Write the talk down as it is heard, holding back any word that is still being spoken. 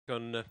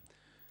on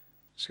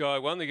Sky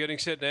One. They're getting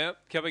set now.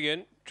 Coming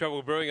in.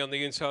 Trouble Brewing on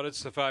the inside.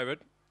 It's the favourite.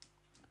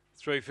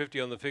 350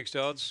 on the fixed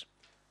odds.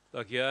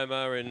 Lucky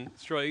Omar in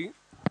 3.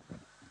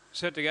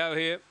 Set to go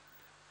here.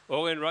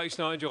 All in race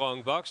 9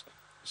 Geelong. Boxed.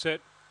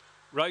 Set.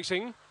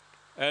 Racing.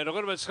 And a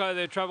little bit slow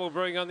there, Trouble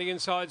Brewing on the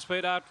inside.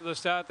 Speed after the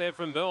start there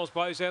from Mills.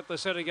 Plays out the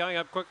centre, going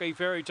up quickly,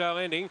 Fairy Tale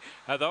Ending.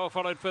 They were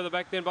followed further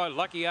back then by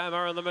Lucky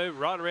Omar on the move,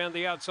 right around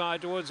the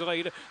outside towards the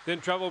lead. Then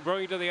Trouble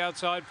Brewing to the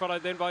outside,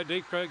 followed then by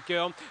Deep Creek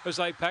Girl as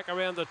they pack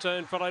around the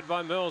turn, followed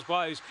by Mills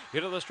Blaze.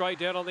 Into the straight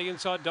down on the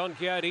inside, Don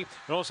Quixote,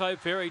 and also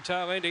Fairy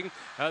Tale Ending.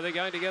 They're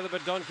going together,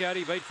 but Don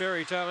Quixote beat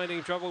Fairy Tale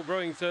Ending. Trouble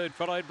Brewing third,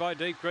 followed by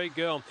Deep Creek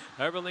Girl.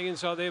 Over on the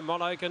inside there,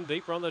 Monarch, and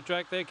deeper on the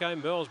track there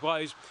came Mills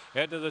Blaze.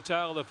 Out to the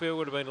tail of the field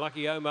would have been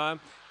Lucky Omar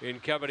in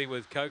company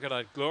with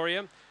Coconut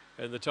Gloria,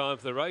 and the time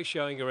for the race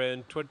showing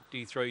around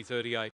 23:38.